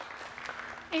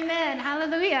Amen.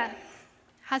 Hallelujah.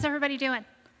 How's everybody doing?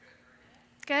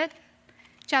 Good?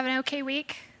 Did you have an okay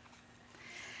week?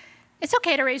 It's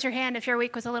okay to raise your hand if your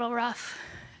week was a little rough.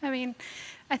 I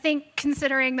think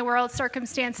considering the world's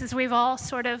circumstances, we've all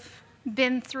sort of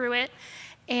been through it.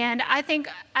 And I think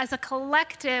as a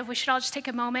collective, we should all just take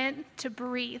a moment to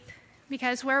breathe.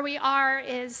 Because where we are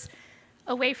is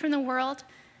away from the world.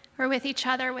 We're with each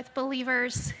other, with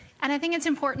believers. And I think it's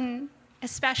important,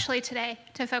 especially today,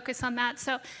 to focus on that.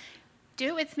 So do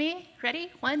it with me.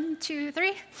 Ready? 1, 2,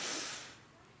 3.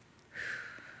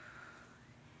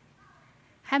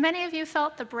 How many of you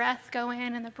felt the breath go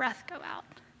in and the breath go out?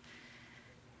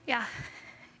 Yeah.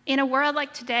 In a world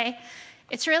like today,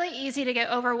 it's really easy to get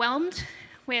overwhelmed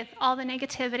with all the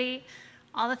negativity,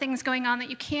 all the things going on that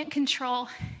you can't control,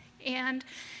 and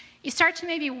you start to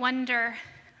maybe wonder,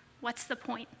 what's the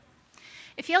point?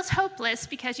 It feels hopeless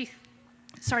because you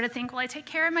sort of think, well, I take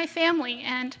care of my family,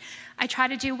 and I try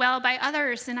to do well by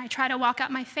others, and I try to walk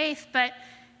out my faith, but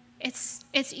it's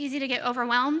easy to get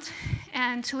overwhelmed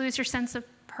and to lose your sense of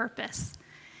purpose.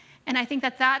 And I think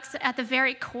that that's at the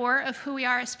very core of who we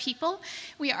are as people.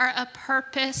 We are a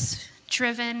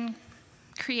purpose-driven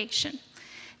creation.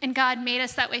 And God made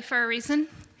us that way for a reason.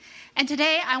 And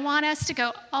today I want us to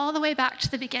go all the way back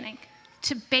to the beginning,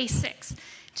 to basics,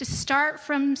 to start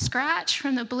from scratch,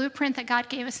 from the blueprint that God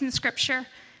gave us in Scripture,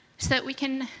 so that we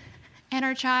can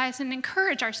energize and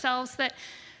encourage ourselves that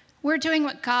we're doing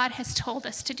what God has told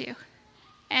us to do.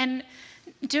 And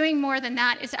doing more than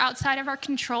that is outside of our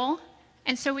control,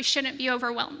 and so we shouldn't be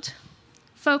overwhelmed.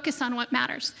 Focus on what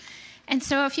matters. And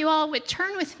so if you all would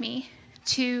turn with me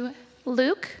to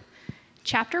Luke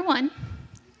chapter 1,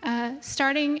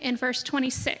 starting in verse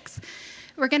 26.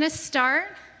 We're going to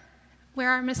start where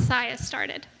our Messiah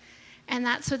started, and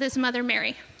that's with his mother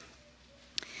Mary.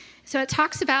 So it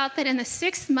talks about that in the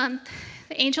 6th month,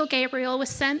 the angel Gabriel was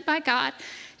sent by God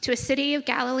to a city of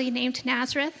Galilee named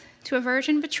Nazareth, to a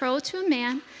virgin betrothed to a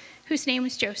man whose name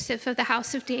was Joseph of the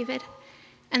house of David.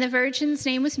 And the virgin's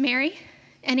name was Mary.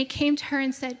 And he came to her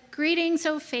and said, "Greetings,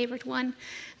 O favored one,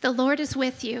 the Lord is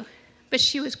with you." But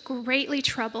she was greatly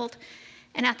troubled,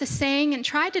 and at the saying, and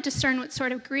tried to discern what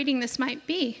sort of greeting this might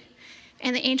be.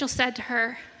 And the angel said to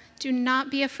her, "Do not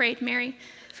be afraid, Mary,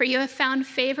 for you have found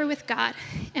favor with God.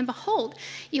 And behold,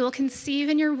 you will conceive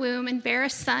in your womb and bear a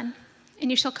son, and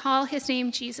you shall call his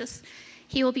name Jesus.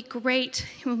 He will be great,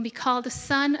 he will be called the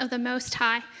Son of the Most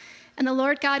High. And the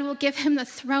Lord God will give him the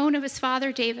throne of his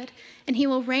father David, and he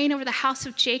will reign over the house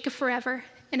of Jacob forever,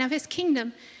 and of his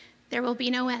kingdom there will be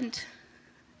no end."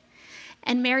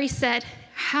 And Mary said,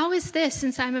 "How is this,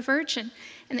 since I'm a virgin?"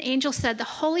 And the angel said, "The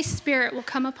Holy Spirit will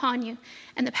come upon you,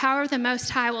 and the power of the Most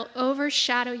High will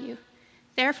overshadow you.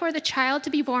 Therefore the child to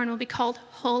be born will be called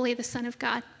Holy, the Son of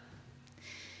God."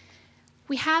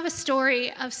 We have a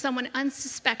story of someone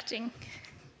unsuspecting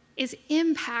is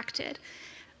impacted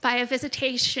by a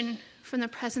visitation from the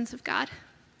presence of God.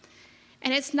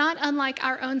 And it's not unlike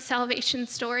our own salvation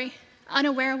story,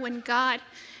 unaware when God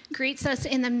greets us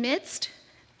in the midst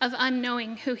of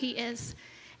unknowing who he is.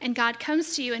 And God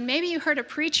comes to you, and maybe you heard a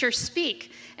preacher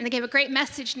speak, and they gave a great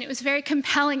message, and it was very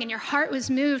compelling, and your heart was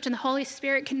moved, and the Holy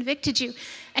Spirit convicted you,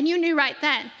 and you knew right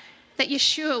then that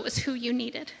Yeshua was who you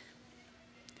needed.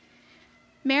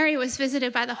 Mary was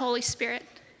visited by the Holy Spirit.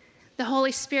 The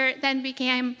Holy Spirit then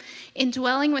began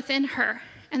indwelling within her,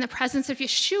 and the presence of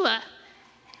Yeshua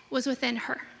was within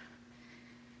her.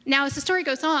 Now, as the story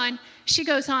goes on, she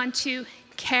goes on to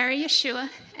carry Yeshua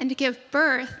and to give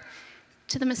birth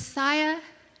to the Messiah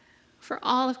for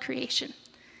all of creation.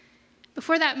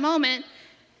 Before that moment,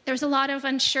 there was a lot of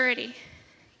unsurety.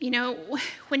 You know,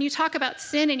 when you talk about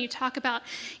sin and you talk about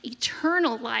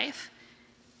eternal life,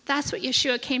 that's what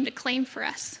Yeshua came to claim for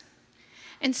us.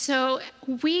 And so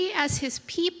we as his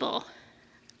people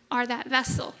are that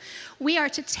vessel. We are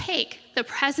to take the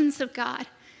presence of God,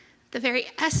 the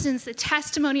very essence, the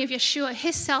testimony of Yeshua,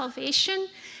 his salvation,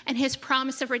 and his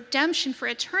promise of redemption for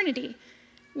eternity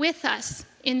with us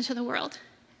into the world.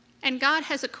 And God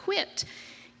has equipped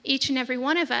each and every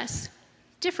one of us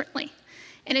differently.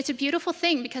 And it's a beautiful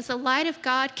thing because the light of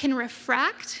God can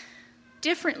refract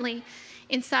differently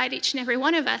inside each and every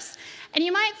one of us. And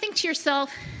you might think to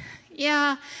yourself,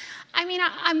 yeah,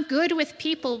 I'm good with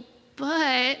people,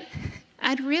 but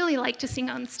I'd really like to sing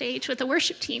on stage with the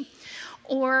worship team.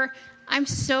 Or I'm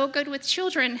so good with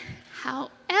children.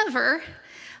 However,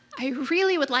 I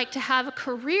really would like to have a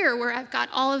career where I've got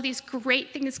all of these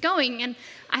great things going and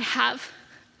I have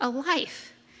a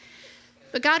life.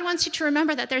 But God wants you to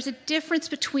remember that there's a difference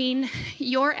between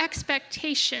your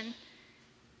expectation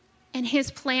and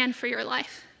his plan for your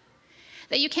life.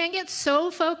 That you can't get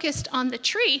so focused on the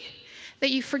tree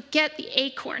that you forget the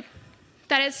acorn.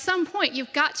 That at some point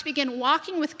you've got to begin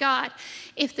walking with God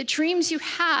if the dreams you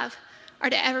have are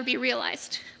to ever be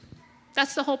realized.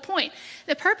 That's the whole point.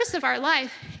 The purpose of our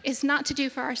life is not to do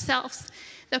for ourselves.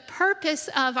 The purpose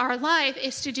of our life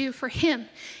is to do for him.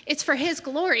 It's for his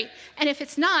glory. And if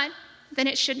it's not, then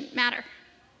it shouldn't matter,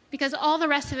 because all the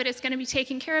rest of it is going to be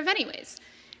taken care of anyways.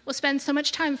 We'll spend so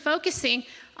much time focusing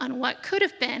on what could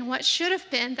have been, what should have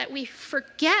been, that we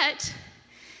forget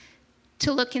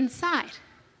to look inside.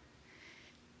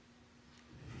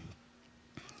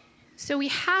 So we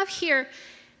have here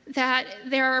that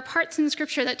there are parts in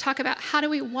Scripture that talk about how do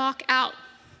we walk out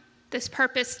this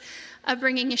purpose of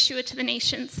bringing Yeshua to the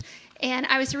nations. And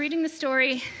I was reading the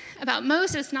story about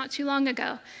Moses not too long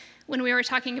ago when we were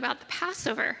talking about the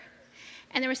Passover.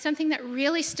 And there was something that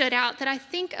really stood out that I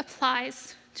think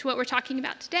applies to what we're talking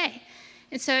about today.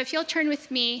 And so if you'll turn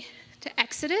with me to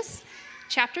Exodus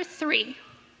chapter 3,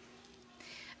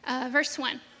 verse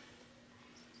 1.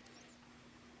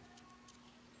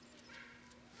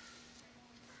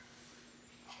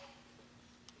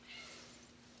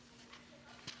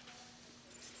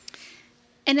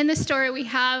 And in this story, we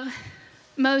have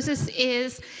Moses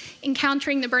is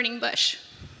encountering the burning bush.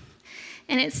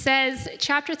 And it says,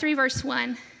 chapter 3, verse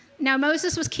 1, "Now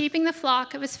Moses was keeping the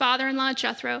flock of his father-in-law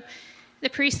Jethro, the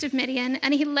priest of Midian,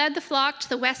 and he led the flock to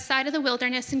the west side of the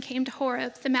wilderness and came to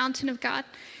Horeb, the mountain of God.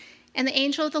 And the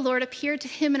angel of the Lord appeared to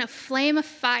him in a flame of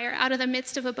fire out of the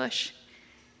midst of a bush."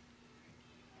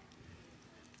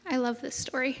 I love this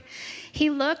story. "He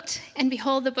looked, and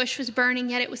behold, the bush was burning,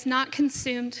 yet it was not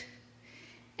consumed.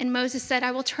 And Moses said,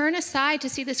 'I will turn aside to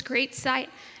see this great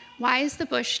sight. Why is the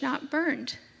bush not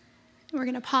burned?'" And we're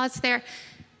going to pause there.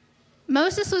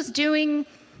 Moses was doing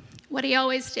what he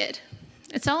always did.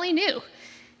 It's all he knew.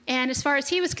 And as far as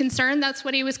he was concerned, that's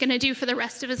what he was going to do for the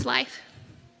rest of his life.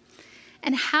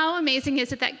 And how amazing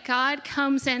is it that God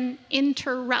comes and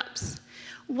interrupts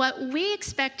what we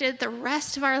expected the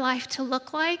rest of our life to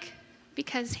look like,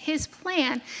 because his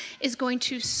plan is going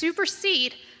to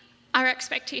supersede our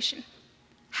expectation.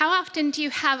 How often do you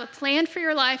have a plan for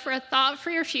your life or a thought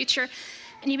for your future,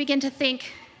 and you begin to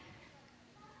think,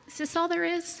 is this all there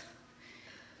is?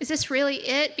 Is this really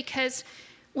it? Because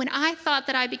when I thought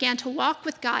that I began to walk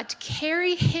with God to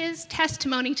carry his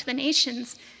testimony to the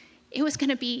nations, it was going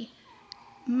to be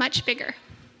much bigger.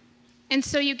 And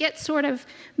so you get sort of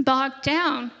bogged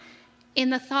down in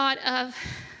the thought of,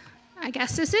 I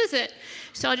guess this is it,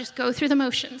 so I'll just go through the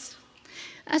motions.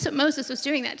 That's what Moses was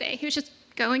doing that day. He was just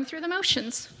going through the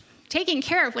motions, taking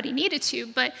care of what he needed to,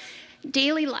 but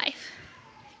daily life.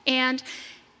 And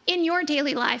in your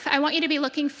daily life, I want you to be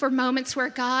looking for moments where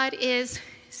God is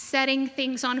setting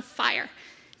things on fire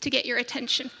to get your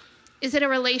attention. Is it a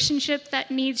relationship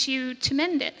that needs you to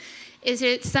mend it? Is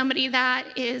it somebody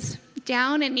that is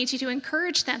down and needs you to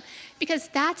encourage them? Because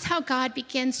that's how God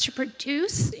begins to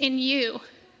produce in you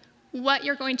what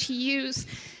you're going to use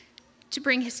to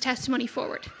bring his testimony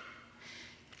forward.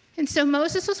 And so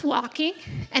Moses was walking,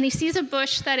 and he sees a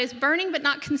bush that is burning but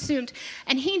not consumed.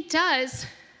 And he does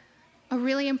a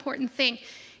really important thing.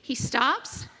 He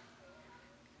stops,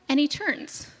 and he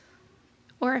turns.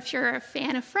 Or if you're a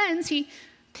fan of Friends, he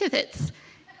pivots.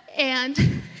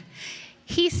 And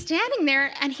he's standing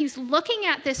there, and he's looking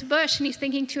at this bush, and he's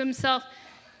thinking to himself,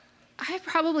 I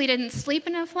probably didn't sleep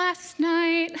enough last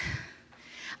night.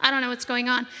 I don't know what's going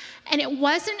on. And it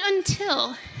wasn't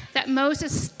until that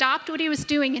Moses stopped what he was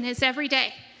doing in his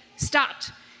everyday,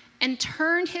 stopped, and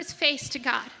turned his face to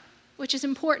God, which is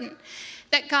important,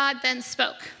 that God then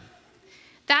spoke.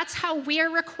 That's how we are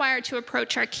required to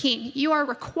approach our King. You are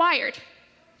required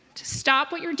to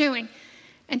stop what you're doing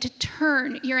and to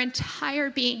turn your entire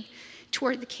being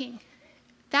toward the King.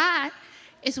 That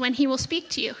is when he will speak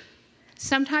to you.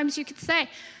 Sometimes you could say,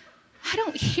 I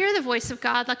don't hear the voice of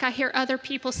God like I hear other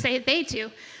people say they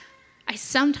do. I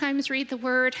sometimes read the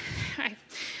word.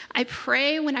 I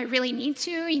pray when I really need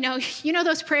to. You know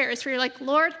those prayers where you're like,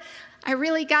 Lord, I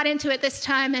really got into it this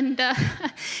time, and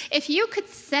if you could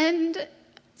send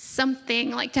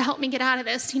something like to help me get out of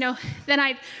this, then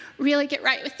I'd really get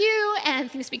right with you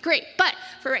and things would be great. But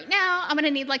for right now, I'm going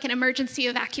to need like an emergency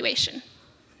evacuation.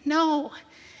 No.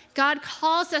 God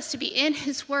calls us to be in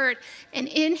his word and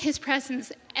in his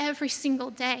presence every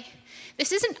single day.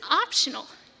 This isn't optional.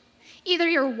 Either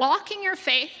you're walking your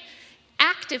faith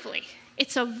actively,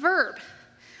 it's a verb,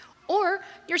 or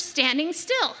you're standing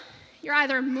still. You're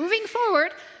either moving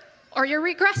forward or you're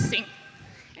regressing.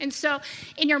 And so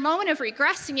in your moment of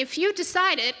regressing, if you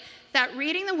decided that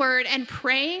reading the word and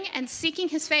praying and seeking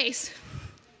his face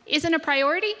isn't a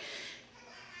priority,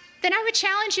 then I would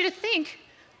challenge you to think,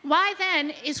 why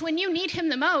then is when you need him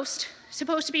the most,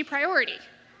 supposed to be priority.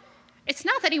 It's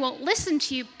not that he won't listen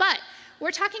to you, but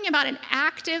we're talking about an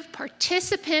active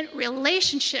participant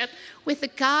relationship with the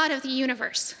God of the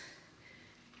universe.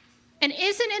 And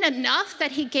isn't it enough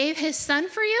that he gave his son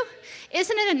for you?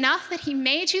 Isn't it enough that he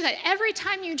made you, that every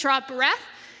time you draw breath,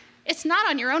 it's not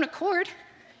on your own accord,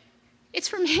 it's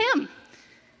from him.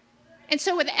 And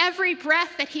so with every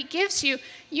breath that he gives you,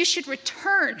 you should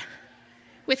return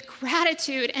with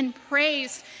gratitude and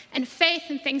praise and faith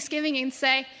and thanksgiving and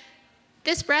say,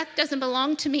 this breath doesn't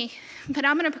belong to me, but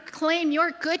I'm going to proclaim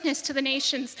your goodness to the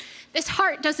nations. This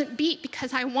heart doesn't beat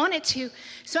because I want it to,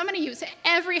 so I'm going to use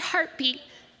every heartbeat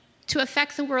to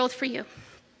affect the world for you.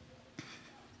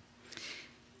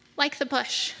 Like the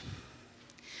bush,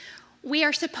 we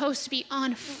are supposed to be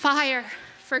on fire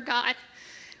for God,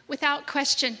 without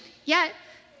question, yet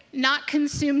not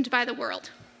consumed by the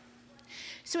world.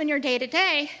 So in your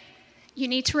day-to-day, you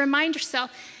need to remind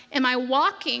yourself, am I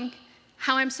walking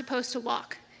how I'm supposed to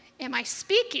walk? Am I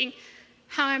speaking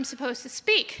how I'm supposed to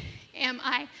speak? Am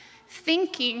I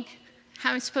thinking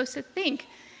how I'm supposed to think?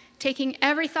 Taking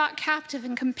every thought captive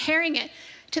and comparing it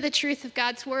to the truth of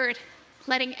God's word.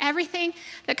 Letting everything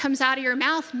that comes out of your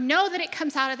mouth know that it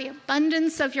comes out of the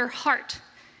abundance of your heart.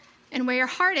 And where your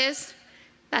heart is,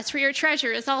 that's where your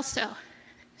treasure is also.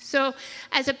 So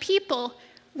as a people,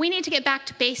 we need to get back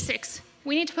to basics.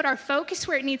 We need to put our focus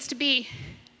where it needs to be.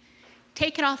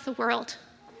 Take it off the world.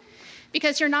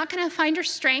 Because you're not going to find your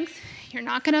strength, you're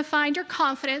not going to find your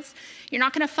confidence, you're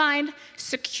not going to find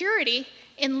security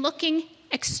in looking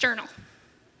external.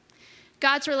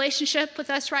 God's relationship with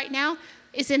us right now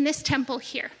is in this temple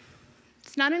here.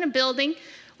 It's not in a building.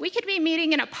 We could be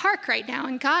meeting in a park right now,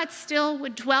 and God still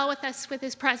would dwell with us with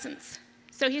his presence.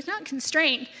 So he's not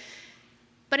constrained,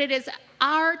 but it is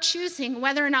our choosing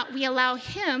whether or not we allow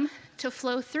him to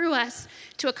flow through us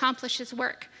to accomplish his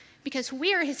work, because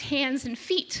we are his hands and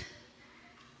feet.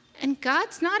 And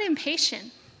God's not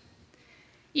impatient.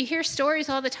 You hear stories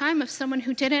all the time of someone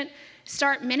who didn't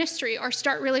start ministry or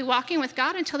start really walking with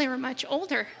God until they were much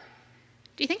older.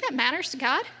 Do you think that matters to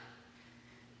God?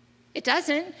 It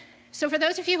doesn't. So for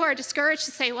those of you who are discouraged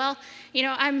to say, well,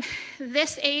 I'm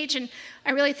this age and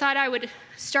I really thought I would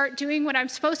start doing what I'm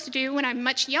supposed to do when I'm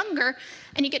much younger,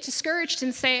 and you get discouraged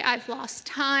and say, I've lost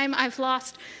time, I've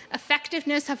lost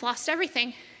effectiveness, I've lost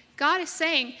everything. God is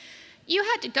saying, you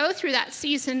had to go through that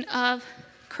season of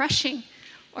crushing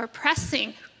or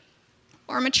pressing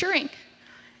or maturing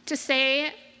to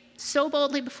say so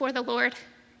boldly before the Lord,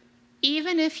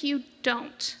 even if you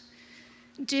don't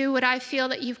do what I feel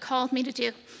that you've called me to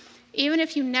do, even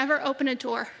if you never open a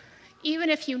door, even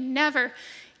if you never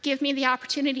give me the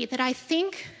opportunity that I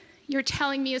think you're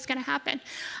telling me is going to happen,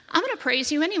 I'm going to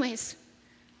praise you anyways.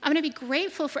 I'm going to be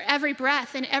grateful for every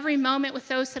breath and every moment with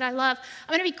those that I love.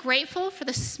 I'm going to be grateful for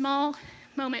the small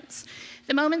moments,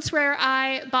 the moments where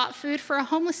I bought food for a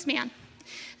homeless man,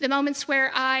 the moments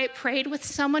where I prayed with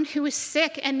someone who was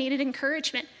sick and needed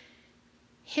encouragement.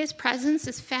 His presence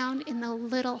is found in the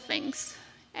little things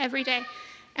every day.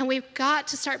 And we've got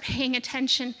to start paying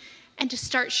attention and to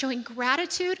start showing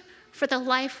gratitude for the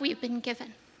life we've been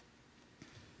given.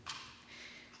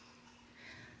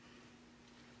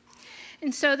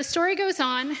 And so the story goes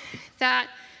on that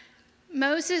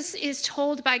Moses is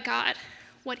told by God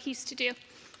what he's to do.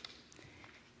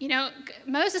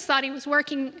 Moses thought he was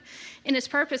working in his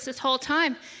purpose this whole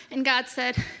time. And God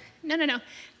said, no,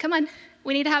 come on.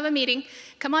 We need to have a meeting.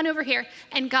 Come on over here.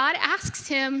 And God asks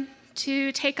him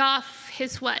to take off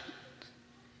his what?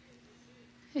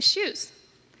 His shoes.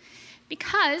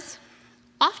 Because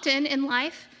often in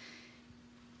life,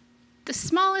 the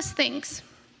smallest things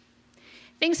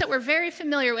that we're very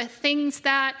familiar with, things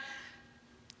that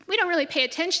we don't really pay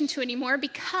attention to anymore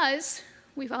because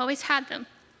we've always had them,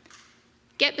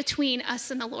 get between us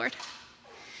and the Lord.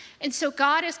 And so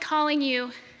God is calling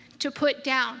you to put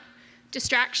down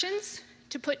distractions,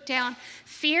 to put down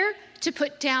fear, to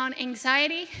put down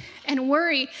anxiety and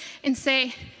worry and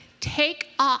say, take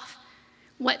off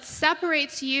what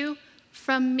separates you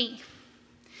from me,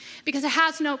 because it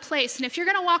has no place. And if you're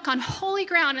going to walk on holy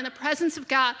ground in the presence of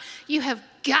God, you have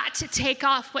got to take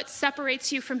off what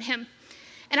separates you from him.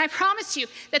 And I promise you,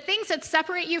 the things that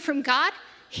separate you from God,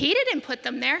 he didn't put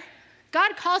them there.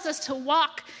 God calls us to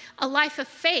walk a life of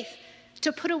faith,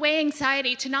 to put away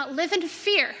anxiety, to not live in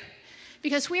fear,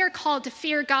 because we are called to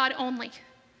fear God only.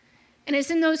 And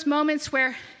it's in those moments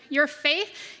where your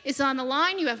faith is on the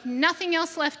line, you have nothing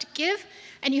else left to give,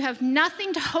 and you have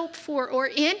nothing to hope for or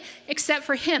in except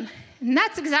for him. And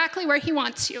that's exactly where he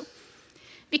wants you.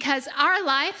 Because our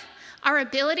life, our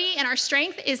ability, and our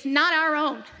strength is not our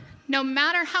own. No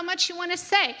matter how much you want to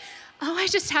say, oh, I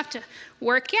just have to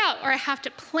work out or I have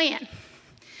to plan.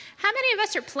 How many of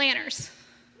us are planners?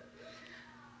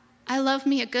 I love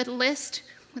me a good list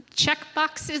with check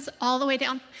boxes all the way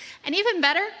down. And even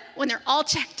better, when they're all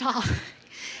checked off.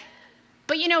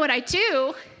 But you know what I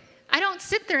do? I don't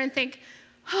sit there and think,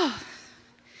 oh,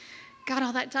 got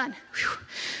all that done.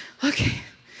 Whew. Okay.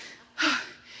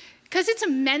 Because it's a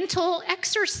mental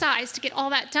exercise to get all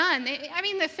that done. I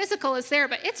mean, the physical is there,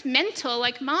 but it's mental.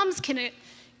 Like moms can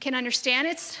understand.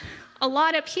 It's a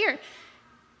lot up here.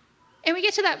 And we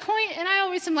get to that point, and I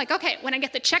always am like, okay, when I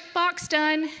get the checkbox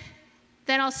done,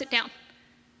 then I'll sit down.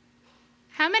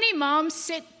 How many moms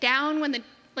sit down when the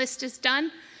list is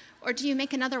done, or do you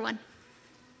make another one?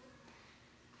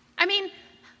 I mean,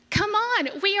 come on,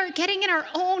 we are getting in our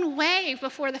own way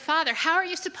before the Father. How are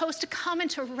you supposed to come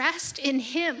into rest in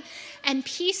Him and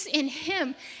peace in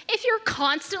Him if you're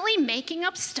constantly making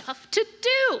up stuff to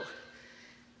do?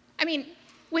 I mean,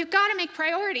 we've got to make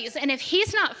priorities, and if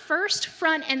He's not first,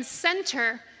 front, and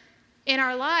center in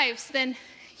our lives, then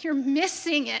you're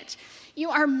missing it. You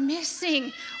are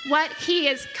missing what He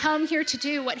has come here to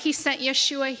do, what He sent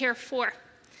Yeshua here for.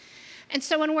 And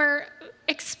so when we're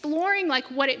exploring like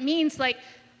what it means, like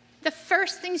the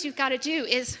first things you've got to do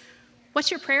is, what's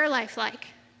your prayer life like?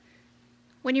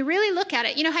 When you really look at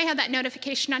it, you know how you have that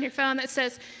notification on your phone that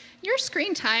says, your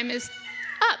screen time is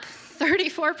up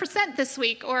 34% this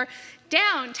week, or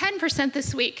down 10%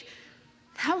 this week.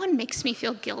 That one makes me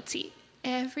feel guilty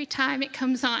every time it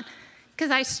comes on, because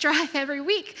I strive every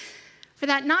week for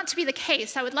that not to be the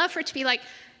case. I would love for it to be like,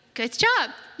 good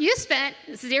job, you spent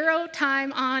 0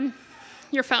 time on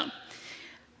your phone.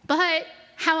 But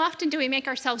how often do we make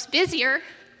ourselves busier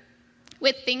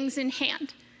with things in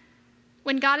hand,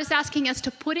 when God is asking us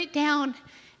to put it down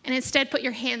and instead put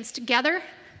your hands together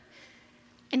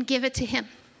and give it to Him?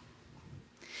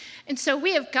 And so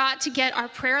we have got to get our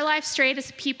prayer life straight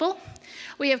as people.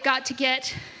 We have got to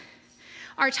get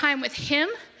our time with Him,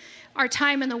 our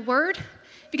time in the Word,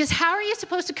 because how are you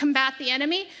supposed to combat the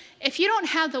enemy if you don't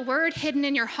have the Word hidden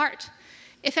in your heart?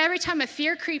 If every time a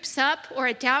fear creeps up or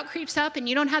a doubt creeps up and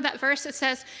you don't have that verse that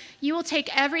says, you will take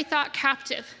every thought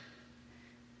captive,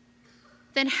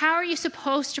 then how are you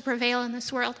supposed to prevail in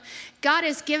this world? God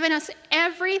has given us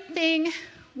everything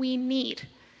we need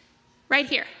right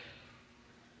here.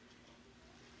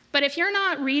 But if you're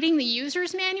not reading the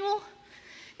user's manual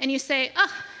and you say,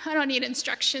 oh, I don't need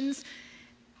instructions,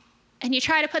 and you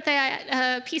try to put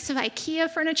that piece of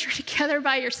IKEA furniture together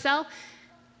by yourself,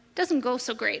 it doesn't go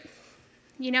so great.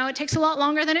 You know, it takes a lot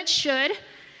longer than it should,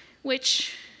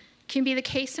 which can be the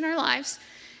case in our lives.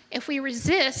 If we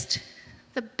resist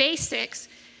the basics,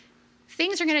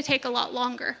 things are going to take a lot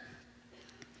longer.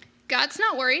 God's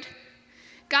not worried.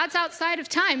 God's outside of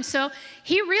time, so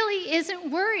He really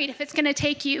isn't worried if it's going to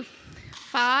take you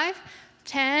 5,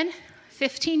 10,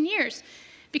 15 years.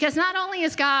 Because not only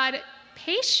is God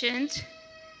patient,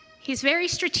 He's very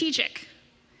strategic.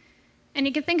 And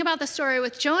you can think about the story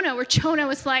with Jonah, where Jonah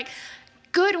was like,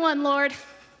 good one, Lord.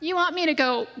 You want me to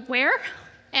go where?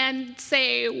 And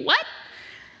say what?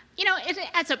 You know,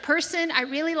 as a person, I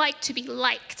really like to be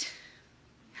liked.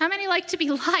 How many like to be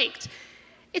liked?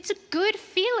 It's a good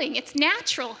feeling. It's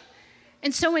natural.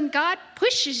 And so when God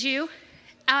pushes you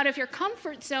out of your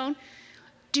comfort zone,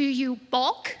 do you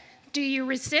balk? Do you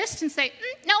resist and say,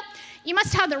 nope, you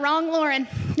must have the wrong Lauren.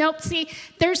 Nope, see,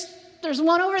 there's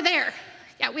one over there.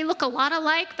 Yeah, we look a lot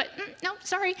alike, but nope,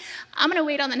 sorry. I'm going to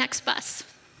wait on the next bus.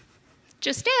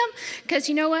 Just am, because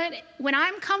you know what? When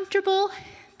I'm comfortable,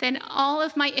 then all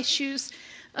of my issues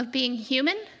of being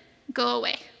human go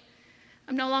away.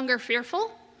 I'm no longer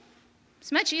fearful.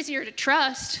 It's much easier to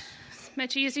trust. It's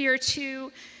much easier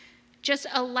to just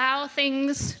allow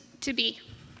things to be.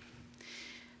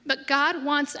 But God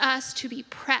wants us to be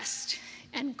pressed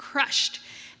and crushed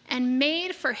and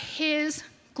made for His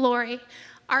glory.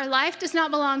 Our life does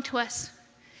not belong to us.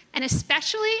 And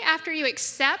especially after you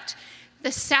accept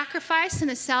the sacrifice and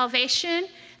the salvation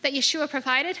that Yeshua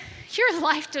provided, your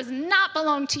life does not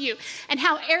belong to you. And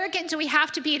how arrogant do we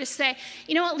have to be to say,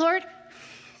 you know what, Lord,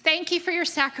 thank you for your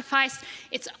sacrifice.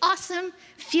 It's awesome.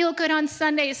 Feel good on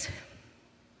Sundays.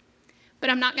 But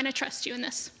I'm not going to trust you in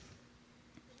this.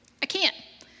 I can't.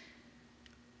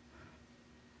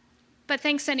 But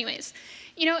thanks anyways.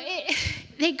 You know,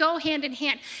 they go hand in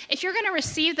hand. If you're going to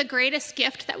receive the greatest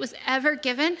gift that was ever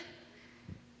given,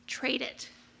 trade it.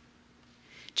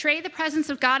 Trade the presence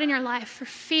of God in your life for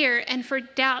fear and for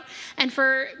doubt and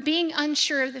for being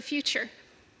unsure of the future,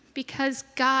 because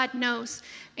God knows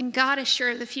and God is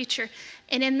sure of the future.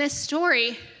 And in this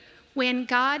story, when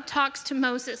God talks to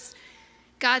Moses,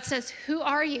 God says, "Who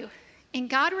are you?" And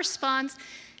God responds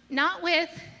not with,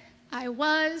 I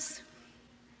was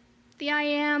the I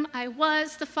am, I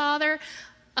was the father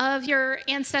of your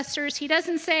ancestors. He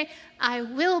doesn't say, I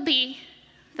will be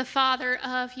the father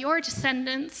of your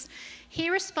descendants. He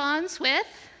responds with,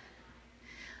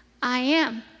 I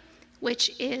am,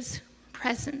 which is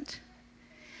present.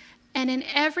 And in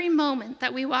every moment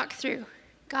that we walk through,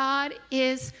 God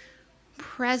is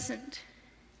present.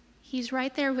 He's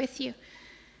right there with you.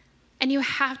 And you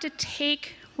have to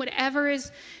take whatever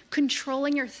is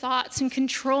controlling your thoughts and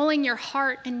controlling your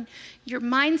heart and your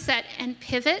mindset and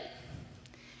pivot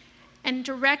and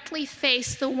directly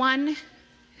face the one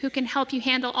who can help you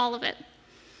handle all of it.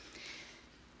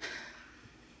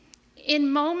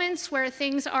 In moments where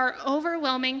things are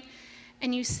overwhelming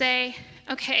and you say,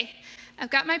 okay, I've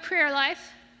got my prayer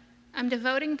life, I'm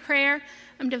devoting prayer,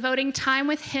 I'm devoting time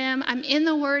with him, I'm in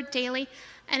the word daily,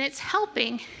 and it's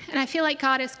helping, and I feel like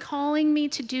God is calling me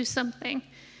to do something.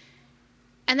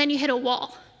 And then you hit a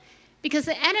wall. Because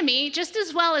the enemy, just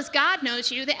as well as God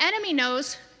knows you, the enemy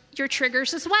knows your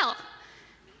triggers as well.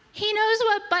 He knows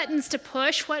what buttons to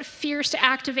push, what fears to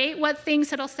activate, what things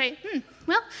that he'll say,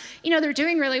 well, they're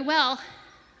doing really well.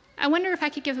 I wonder if I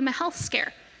could give them a health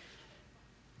scare.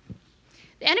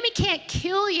 The enemy can't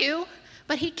kill you,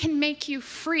 but he can make you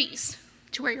freeze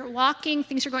to where you're walking,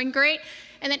 things are going great,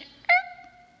 and then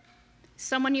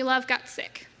someone you love got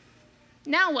sick.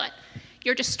 Now what?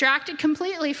 You're distracted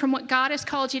completely from what God has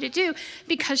called you to do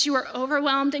because you are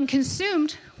overwhelmed and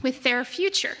consumed with their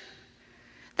future.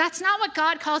 That's not what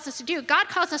God calls us to do. God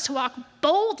calls us to walk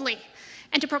boldly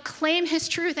and to proclaim his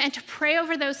truth and to pray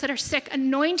over those that are sick,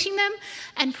 anointing them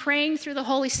and praying through the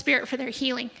Holy Spirit for their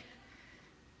healing.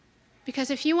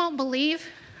 Because if you won't believe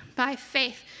by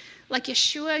faith, like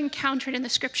Yeshua encountered in the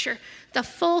scripture, the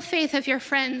full faith of your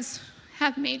friends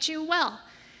have made you well.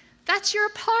 That's your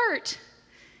part.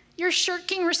 You're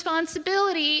shirking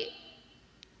responsibility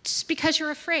just because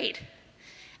you're afraid.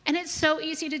 And it's so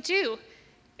easy to do.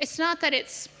 It's not that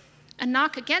it's a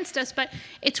knock against us, but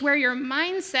it's where your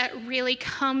mindset really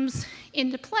comes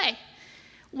into play.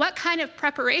 What kind of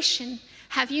preparation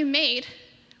have you made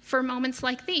for moments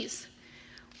like these?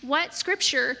 What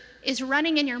scripture is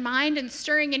running in your mind and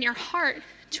stirring in your heart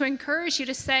to encourage you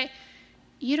to say,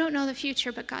 you don't know the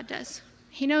future, but God does.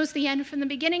 He knows the end from the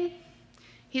beginning.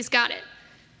 He's got it.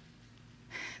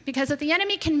 Because if the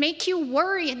enemy can make you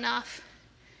worry enough,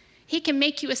 he can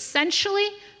make you essentially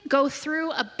go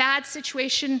through a bad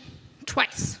situation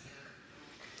twice.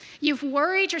 You've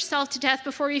worried yourself to death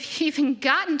before you've even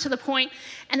gotten to the point,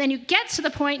 and then you get to the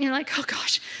point and you're like, oh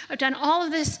gosh, I've done all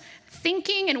of this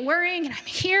thinking and worrying, and I'm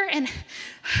here, and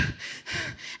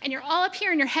you're all up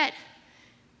here in your head.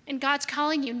 And God's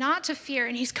calling you not to fear,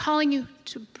 and he's calling you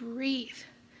to breathe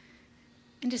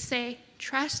and to say,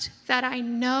 trust that I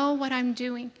know what I'm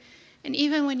doing. And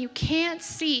even when you can't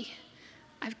see,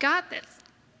 I've got this.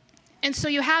 And so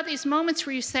you have these moments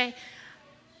where you say,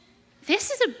 this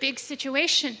is a big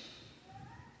situation.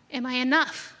 Am I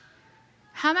enough?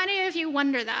 How many of you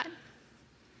wonder that?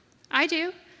 I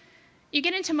do. You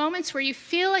get into moments where you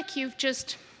feel like you've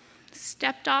just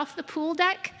stepped off the pool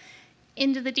deck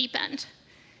into the deep end.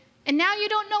 And now you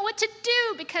don't know what to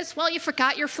do because, well, you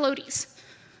forgot your floaties.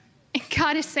 And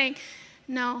God is saying,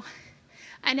 no,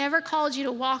 I never called you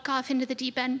to walk off into the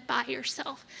deep end by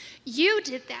yourself. You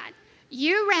did that.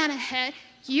 You ran ahead.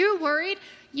 You worried.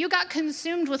 You got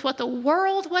consumed with what the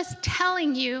world was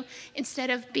telling you instead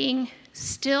of being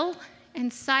still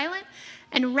and silent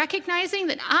and recognizing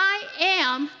that I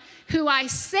am who I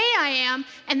say I am,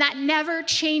 and that never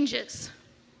changes.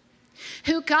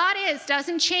 Who God is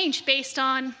doesn't change based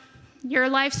on your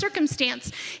life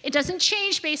circumstance. It doesn't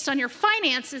change based on your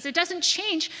finances. It doesn't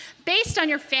change based on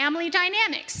your family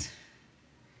dynamics.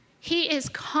 He is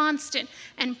constant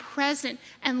and present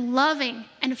and loving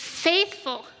and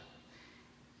faithful.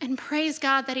 And praise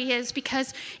God that he is,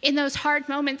 because in those hard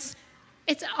moments,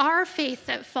 it's our faith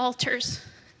that falters,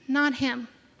 not him.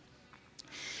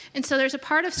 And so there's a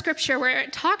part of scripture where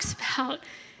it talks about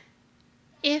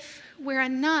if we're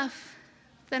enough,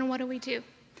 then what do we do?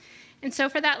 And so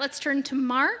for that, let's turn to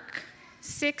Mark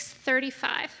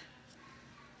 6:35.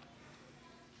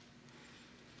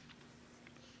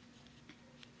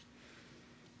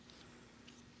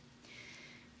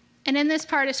 And in this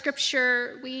part of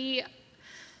scripture, we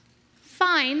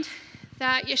find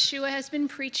that Yeshua has been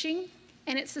preaching,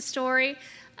 and it's the story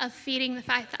of feeding the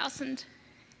 5,000.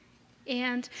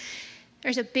 And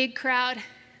there's a big crowd,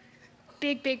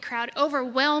 big crowd,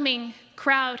 overwhelming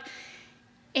crowd.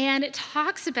 And it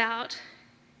talks about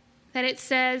that it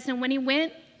says, and when he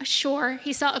went ashore,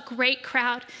 he saw a great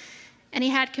crowd, and he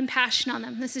had compassion on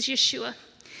them. This is Yeshua.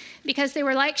 because they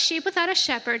were like sheep without a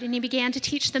shepherd, and he began to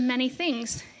teach them many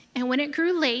things. And when it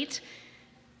grew late,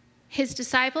 his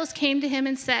disciples came to him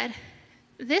and said,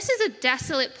 "This is a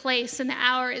desolate place, and the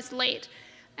hour is late."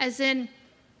 As in,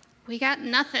 we got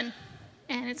nothing,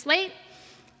 and it's late,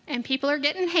 and people are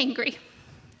getting hangry.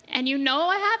 And you know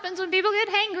what happens when people get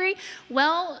hangry?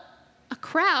 Well, a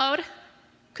crowd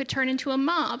could turn into a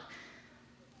mob.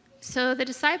 So the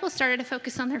disciples started to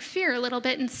focus on their fear a little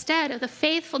bit instead of the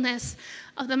faithfulness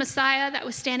of the Messiah that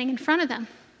was standing in front of them.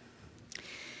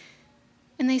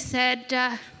 And they said,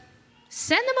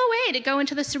 send them away to go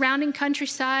into the surrounding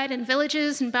countryside and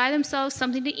villages and buy themselves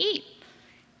something to eat.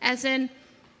 As in,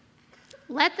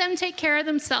 let them take care of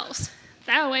themselves.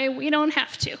 That way we don't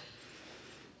have to.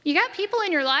 You got people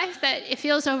in your life that it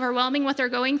feels overwhelming what they're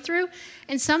going through,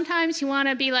 and sometimes you want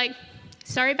to be like,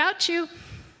 sorry about you.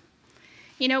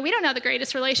 You know, we don't have the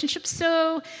greatest relationships,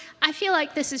 so I feel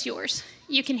like this is yours.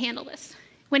 You can handle this.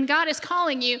 When God is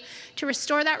calling you to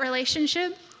restore that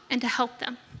relationship and to help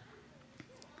them.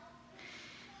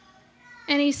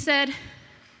 And he said,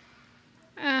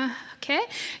 okay,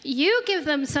 you give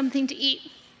them something to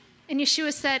eat. And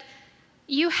Yeshua said,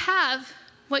 you have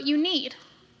what you need.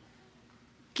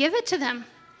 Give it to them.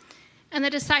 And the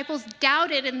disciples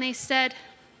doubted, and they said,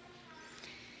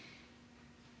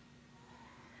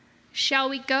 shall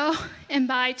we go and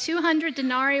buy 200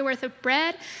 denarii worth of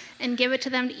bread and give it to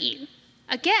them to eat?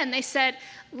 Again, they said,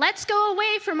 let's go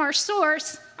away from our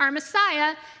source, our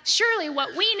Messiah. Surely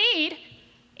what we need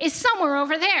is somewhere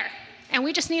over there, and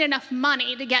we just need enough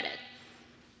money to get it.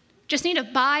 Just need to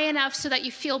buy enough so that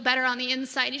you feel better on the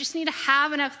inside. You just need to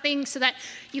have enough things so that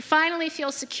you finally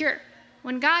feel secure.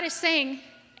 When God is saying,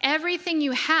 everything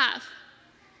you have,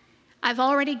 I've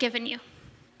already given you.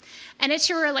 And it's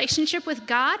your relationship with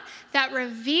God that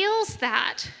reveals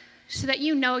that so that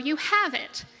you know you have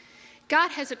it. God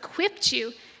has equipped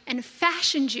you and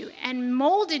fashioned you and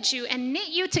molded you and knit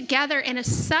you together in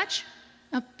such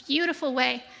a beautiful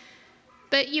way.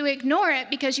 But you ignore it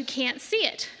because you can't see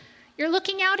it. You're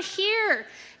looking out here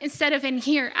instead of in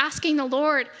here, asking the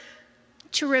Lord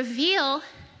to reveal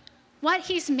what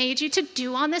he's made you to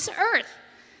do on this earth.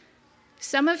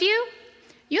 Some of you,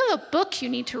 you have a book you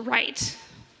need to write.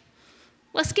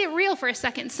 Let's get real for a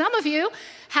second. Some of you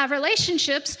have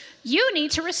relationships you need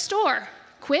to restore.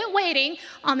 Quit waiting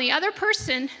on the other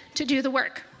person to do the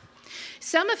work.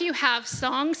 Some of you have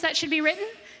songs that should be written.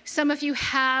 Some of you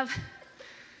have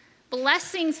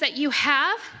blessings that you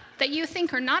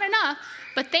think are not enough,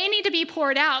 but they need to be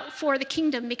poured out for the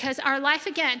kingdom, because our life,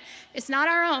 again, is not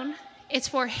our own. It's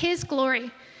for his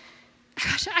glory.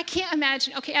 Gosh, I can't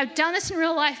imagine. Okay, I've done this in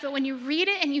real life, but when you read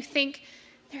it and you think,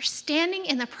 they're standing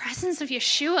in the presence of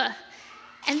Yeshua,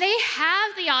 and they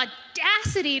have the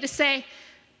audacity to say,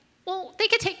 well, they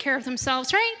could take care of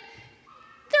themselves, right?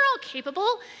 They're all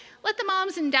capable. Let the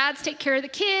moms and dads take care of the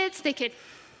kids. They could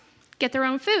get their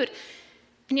own food.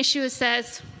 And Yeshua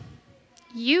says,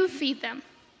 you feed them.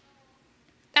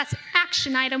 That's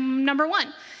action item number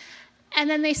 1. And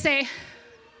then they say,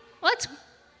 well, that's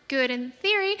good in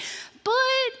theory, but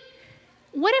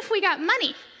what if we got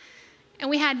money and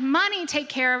we had money take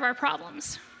care of our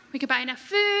problems? We could buy enough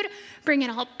food, bring it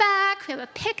all back, we have a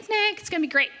picnic, it's going to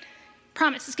be great.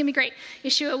 Promise, it's going to be great.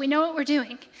 Yeshua, we know what we're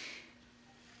doing.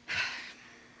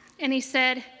 And he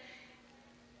said,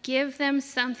 give them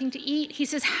something to eat. He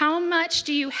says, how much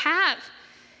do you have?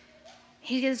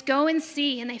 He says, go and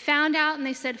see. And they found out, and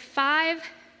they said, 5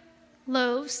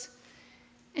 loaves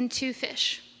and 2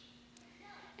 fish.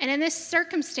 And in this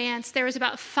circumstance, there was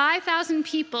about 5,000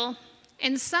 people,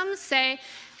 and some say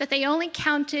that they only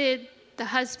counted the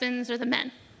husbands or the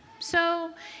men.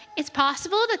 So it's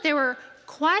possible that there were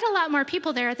quite a lot more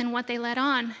people there than what they let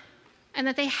on, and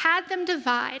that they had them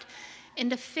divide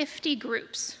into 50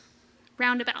 groups,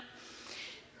 roundabout.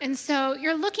 And so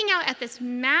you're looking out at this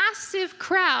massive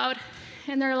crowd,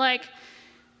 and they're like,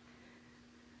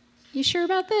 you sure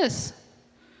about this?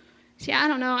 See, I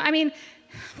don't know. I mean,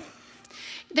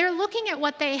 they're looking at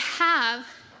what they have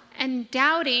and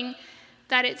doubting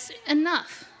that it's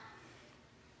enough.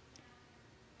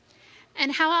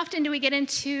 And how often do we get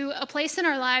into a place in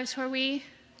our lives where we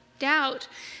doubt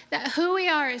that who we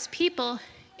are as people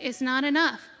is not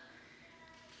enough?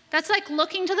 That's like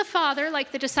looking to the Father,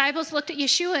 like the disciples looked at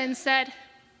Yeshua and said,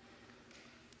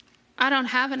 I don't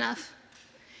have enough.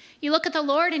 You look at the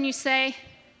Lord and you say,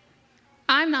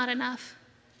 I'm not enough.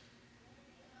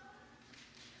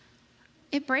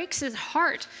 It breaks his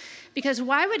heart, because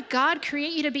why would God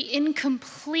create you to be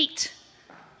incomplete?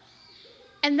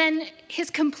 And then his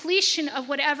completion of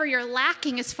whatever you're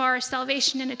lacking as far as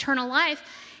salvation and eternal life,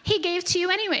 he gave to you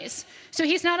anyways. So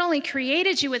he's not only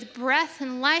created you with breath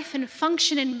and life and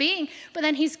function and being, but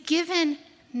then he's given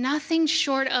nothing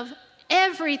short of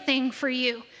everything for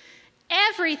you.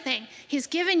 Everything. He's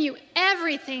given you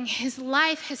everything. His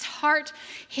life, his heart,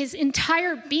 his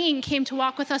entire being came to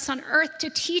walk with us on earth to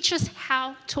teach us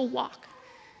how to walk.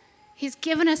 He's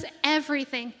given us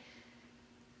everything.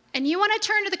 And you want to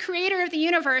turn to the creator of the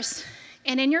universe,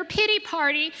 and in your pity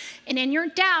party, and in your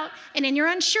doubt, and in your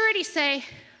unsurety say,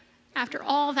 after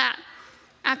all that,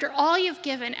 after all you've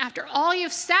given, after all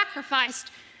you've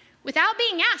sacrificed, without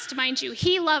being asked, mind you,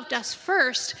 he loved us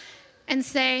first, and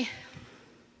say,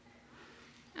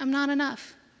 I'm not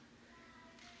enough.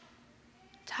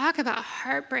 Talk about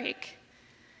heartbreak.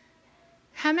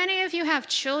 How many of you have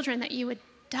children that you would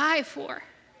die for,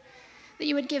 that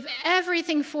you would give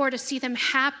everything for to see them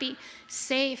happy,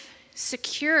 safe,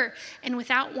 secure, and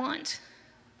without want?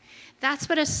 That's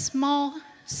but a small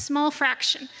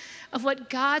fraction of what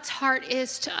God's heart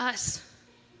is to us.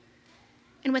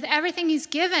 And with everything he's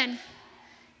given,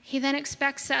 he then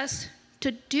expects us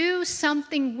to do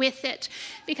something with it,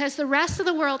 because the rest of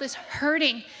the world is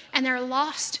hurting and they're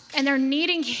lost and they're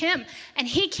needing him, and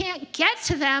he can't get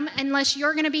to them unless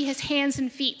you're going to be his hands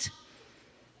and feet.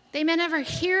 They may never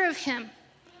hear of him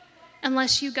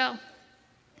unless you go.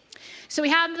 So we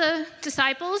have the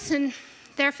disciples, and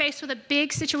they're faced with a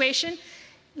big situation,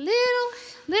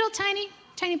 little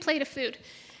tiny plate of food.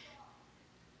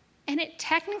 And it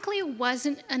technically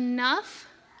wasn't enough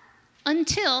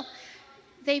until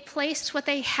they placed what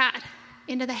they had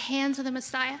into the hands of the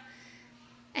Messiah.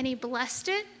 And he blessed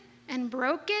it and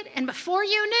broke it. And before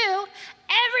you knew,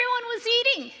 everyone was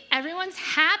eating. Everyone's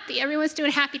happy. Everyone's doing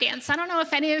a happy dance. I don't know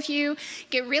if any of you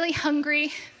get really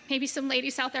hungry. Maybe some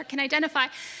ladies out there can identify.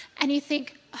 And you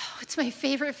think, oh, it's my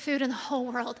favorite food in the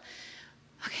whole world.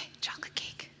 Okay, chocolate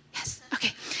cake. Yes,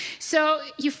 okay. So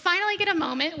you finally get a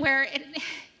moment where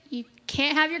you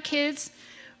can't have your kids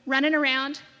running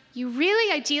around. You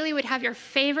really ideally would have your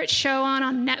favorite show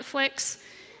on Netflix,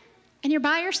 and you're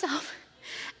by yourself.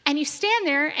 And you stand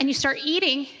there and you start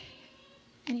eating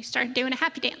and you start doing a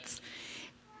happy dance.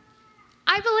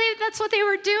 I believe that's what they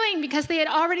were doing because they had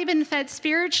already been fed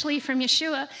spiritually from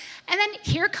Yeshua. And then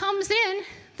here comes in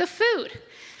the food.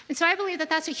 And so I believe that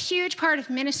that's a huge part of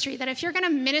ministry, that if you're going to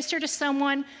minister to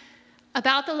someone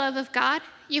about the love of God,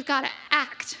 you've got to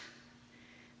act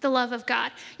the love of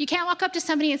God. You can't walk up to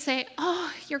somebody and say,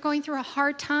 oh, you're going through a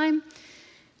hard time.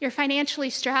 You're financially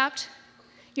strapped.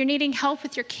 You're needing help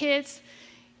with your kids.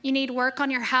 You need work on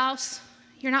your house.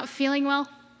 You're not feeling well.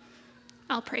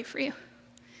 I'll pray for you.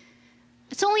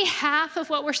 It's only half of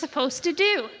what we're supposed to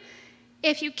do.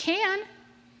 If you can,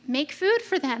 make food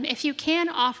for them. If you can,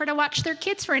 offer to watch their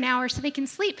kids for an hour so they can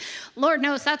sleep. Lord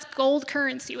knows that's gold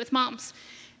currency with moms.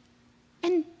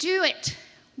 And do it.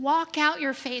 Walk out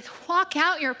your faith. Walk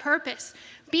out your purpose.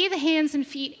 Be the hands and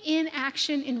feet in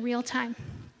action in real time.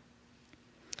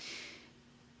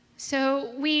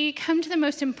 So we come to the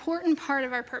most important part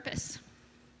of our purpose.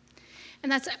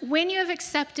 And that's when you have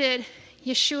accepted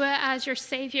Yeshua as your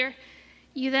Savior,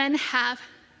 you then have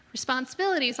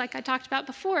responsibilities like I talked about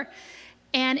before.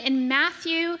 And in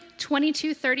Matthew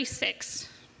 22:36,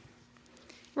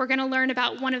 we're going to learn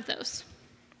about one of those.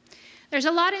 There's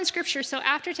a lot in Scripture, so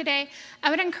after today,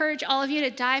 I would encourage all of you to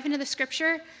dive into the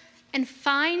Scripture and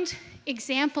find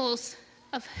examples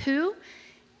of who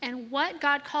and what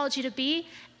God called you to be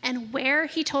and where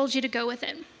he told you to go with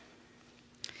it.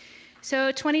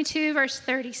 So 22 verse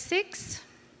 36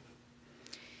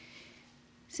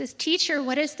 says, "Teacher,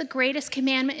 what is the greatest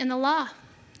commandment in the law?"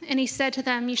 And he said to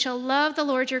them, "You shall love the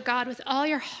Lord your God with all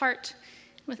your heart,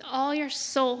 with all your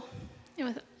soul, and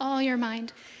with all your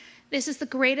mind. This is the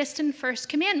greatest and first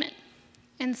commandment.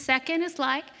 And second is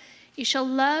like, you shall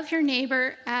love your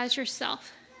neighbor as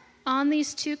yourself. On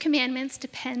these two commandments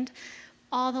depend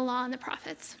all the law and the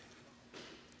prophets."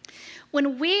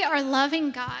 When we are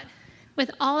loving God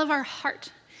with all of our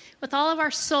heart, with all of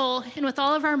our soul, and with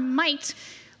all of our might,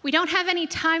 we don't have any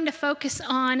time to focus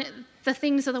on the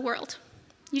things of the world.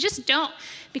 You just don't,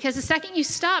 because the second you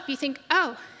stop, you think,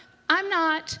 oh, I'm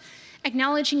not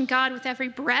acknowledging God with every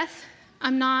breath.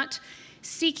 I'm not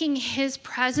seeking his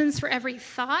presence for every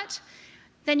thought.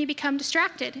 Then you become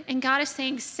distracted. And God is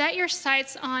saying, set your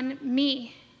sights on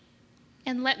me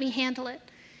and let me handle it.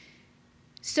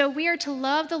 So we are to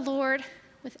love the Lord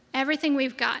with everything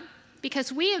we've got,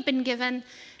 because we have been given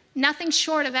nothing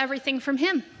short of everything from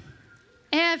him.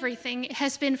 Everything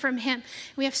has been from him.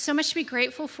 We have so much to be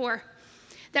grateful for,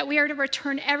 that we are to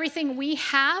return everything we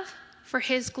have for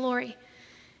his glory.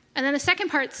 And then the second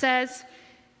part says,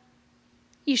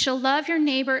 you shall love your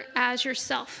neighbor as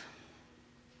yourself.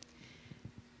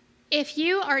 if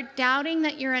you are doubting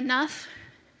that you're enough,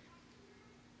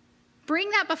 bring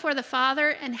that before the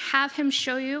Father and have him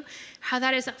show you how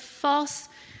that is a false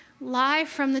lie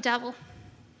from the devil.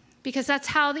 Because that's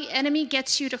how the enemy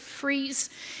gets you to freeze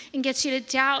and gets you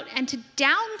to doubt and to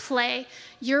downplay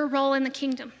your role in the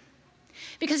kingdom.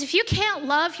 Because if you can't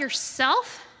love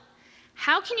yourself,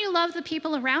 how can you love the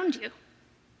people around you?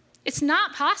 It's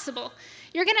not possible.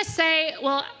 You're going to say,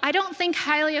 well, I don't think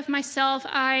highly of myself.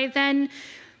 I then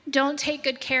don't take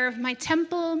good care of my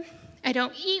temple. I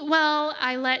don't eat well.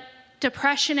 I let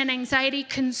depression and anxiety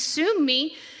consume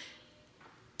me.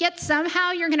 Yet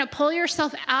somehow you're going to pull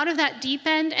yourself out of that deep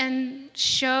end and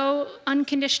show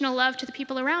unconditional love to the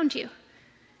people around you.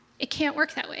 It can't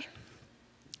work that way.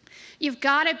 You've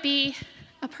got to be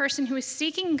a person who is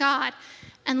seeking God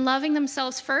and loving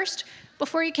themselves first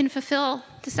before you can fulfill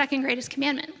the second greatest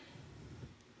commandment.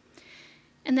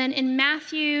 And then in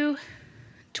Matthew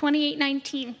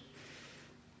 28:19,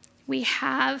 we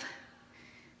have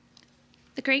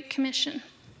the Great Commission.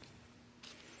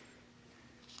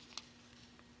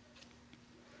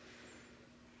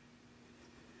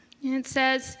 And it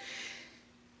says,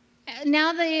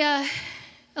 now the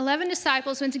 11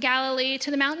 disciples went to Galilee,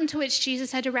 to the mountain to which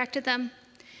Jesus had directed them.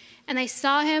 And they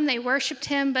saw him, they worshiped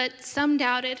him, but some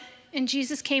doubted. And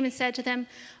Jesus came and said to them,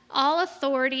 all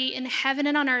authority in heaven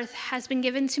and on earth has been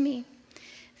given to me.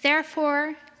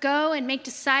 Therefore, go and make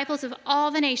disciples of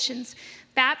all the nations,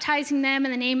 baptizing them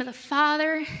in the name of the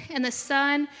Father and the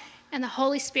Son and the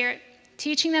Holy Spirit,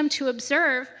 teaching them to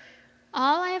observe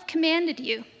all I have commanded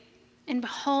you. And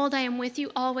behold, I am with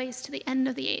you always to the end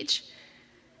of the age.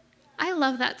 I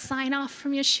love that sign off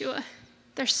from Yeshua.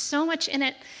 There's so much in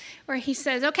it where he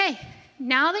says, okay,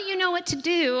 now that you know what to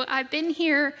do, I've been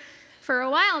here for a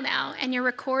while now, and you're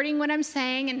recording what I'm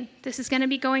saying, and this is going to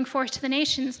be going forth to the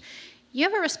nations. You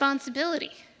have a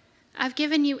responsibility. I've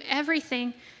given you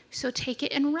everything, so take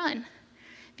it and run.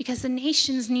 Because the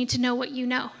nations need to know what you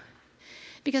know.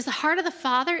 Because the heart of the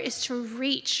Father is to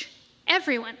reach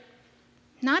everyone.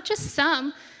 Not just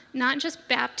some, not just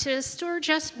Baptists or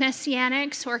just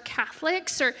Messianics or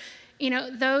Catholics or,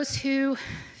 those who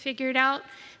figured out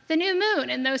the new moon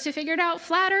and those who figured out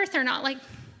flat earth are not. Like,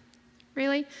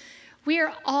 really? We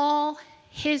are all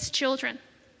his children,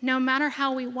 no matter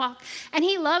how we walk. And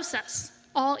he loves us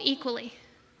all equally.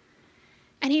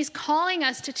 And he's calling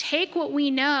us to take what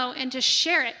we know and to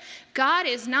share it. God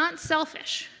is not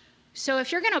selfish. So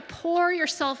if you're going to pour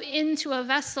yourself into a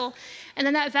vessel and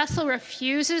then that vessel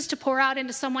refuses to pour out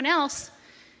into someone else,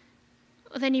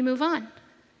 then you move on.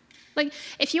 Like,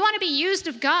 if you want to be used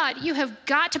of God, you have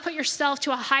got to put yourself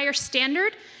to a higher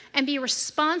standard and be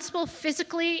responsible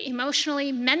physically,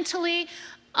 emotionally, mentally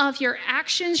of your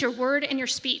actions, your word, and your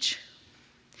speech.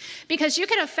 Because you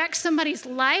could affect somebody's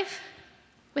life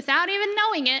without even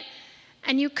knowing it,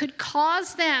 and you could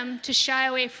cause them to shy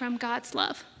away from God's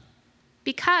love.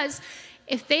 Because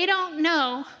if they don't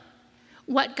know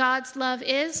what God's love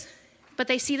is, but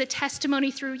they see the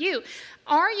testimony through you,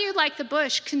 are you like the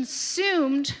bush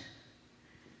consumed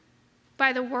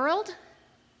by the world?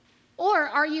 Or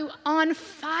are you on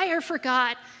fire for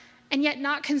God and yet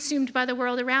not consumed by the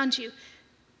world around you?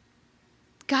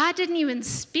 God didn't even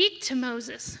speak to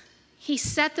Moses. He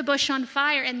set the bush on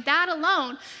fire, and that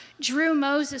alone drew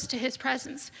Moses to his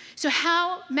presence. So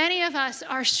how many of us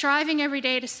are striving every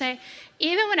day to say,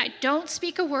 even when I don't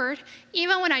speak a word,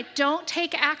 even when I don't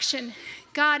take action,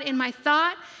 God, in my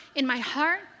thought, in my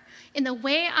heart, in the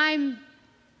way I'm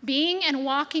being and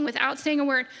walking without saying a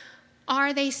word,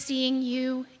 are they seeing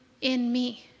you in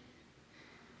me?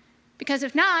 Because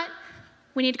if not,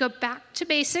 we need to go back to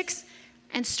basics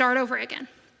and start over again.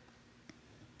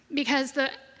 Because the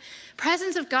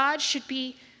presence of God should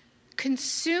be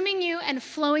consuming you and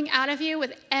flowing out of you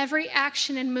with every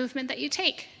action and movement that you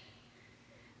take.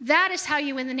 That is how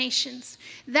you win the nations.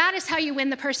 That is how you win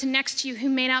the person next to you who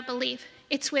may not believe.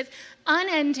 It's with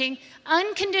unending,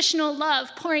 unconditional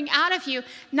love pouring out of you,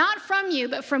 not from you,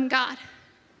 but from God.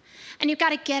 And you've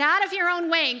got to get out of your own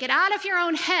way and get out of your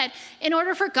own head in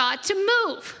order for God to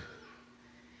move.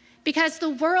 Because the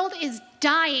world is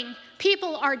dying.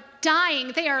 People are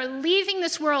dying. They are leaving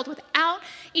this world without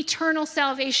eternal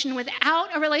salvation,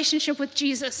 without a relationship with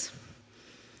Jesus.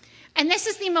 And this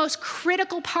is the most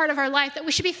critical part of our life that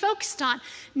we should be focused on.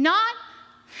 Not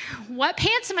what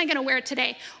pants am I going to wear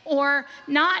today? Or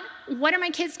not what are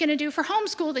my kids going to do for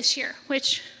homeschool this year?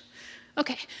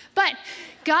 Okay. But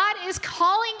God is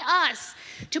calling us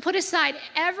to put aside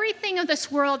everything of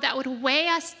this world that would weigh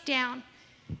us down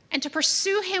and to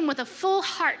pursue him with a full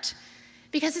heart,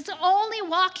 because it's only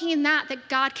walking in that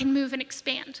God can move and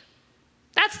expand.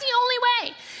 That's the only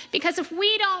way. Because if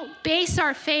we don't base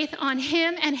our faith on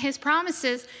him and his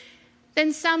promises,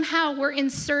 then somehow we're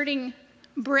inserting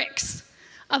bricks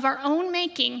of our own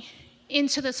making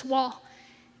into this wall.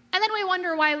 And then we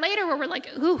wonder why later where we're like,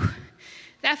 ooh,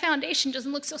 that foundation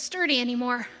doesn't look so sturdy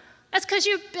anymore. That's because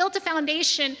you've built a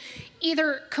foundation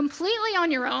either completely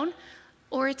on your own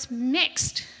or it's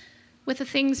mixed with the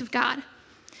things of God.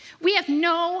 We have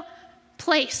no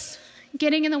place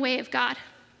getting in the way of God.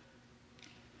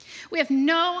 We have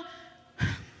no,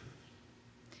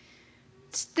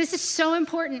 this is so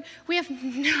important. We have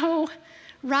no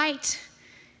right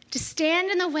to stand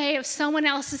in the way of someone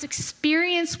else's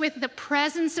experience with the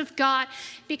presence of God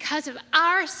because of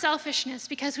our selfishness,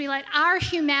 because we let our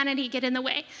humanity get in the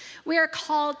way. We are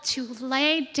called to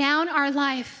lay down our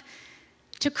life,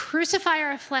 to crucify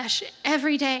our flesh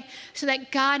every day so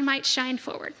that God might shine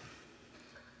forward.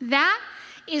 That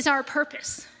is our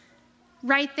purpose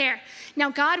right there. Now,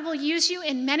 God will use you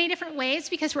in many different ways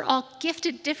because we're all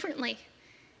gifted differently.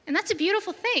 And that's a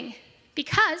beautiful thing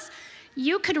because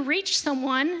you could reach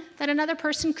someone that another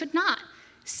person could not,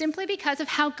 simply because of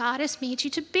how God has made you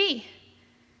to be.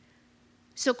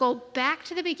 So go back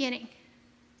to the beginning,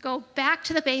 go back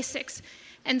to the basics,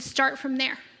 and start from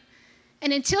there.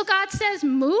 And until God says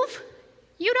move,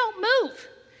 you don't move.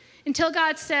 Until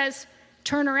God says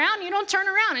turn around, you don't turn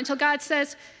around. Until God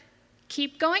says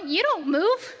keep going, you don't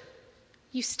move.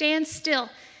 You stand still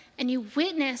and you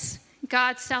witness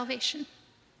God's salvation.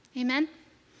 Amen.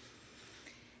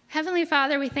 Heavenly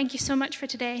Father, we thank you so much for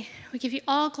today. We give you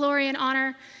all glory and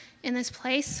honor in this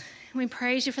place. And we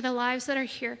praise you for the lives that are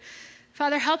here.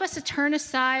 Father, help us to turn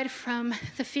aside from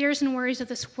the fears and worries of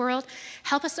this world.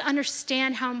 Help us to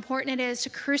understand how important it is to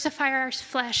crucify our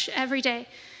flesh every day,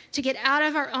 to get out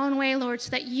of our own way, Lord, so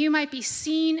that you might be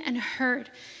seen and heard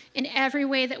in every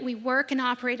way that we work and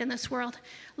operate in this world.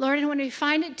 Lord, and when we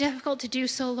find it difficult to do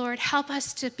so, Lord, help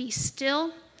us to be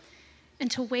still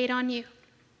and to wait on you.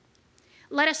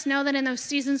 Let us know that in those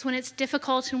seasons when it's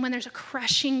difficult and when there's a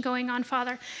crushing going on,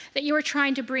 Father, that you are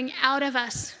trying to bring out of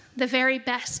us the very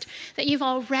best that you've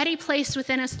already placed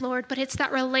within us, Lord, but it's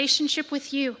that relationship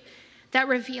with you that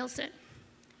reveals it.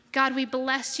 God, we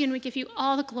bless you and we give you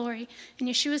all the glory. In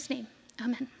Yeshua's name,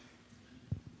 amen.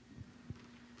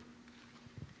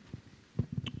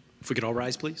 If we could all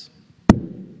rise, please.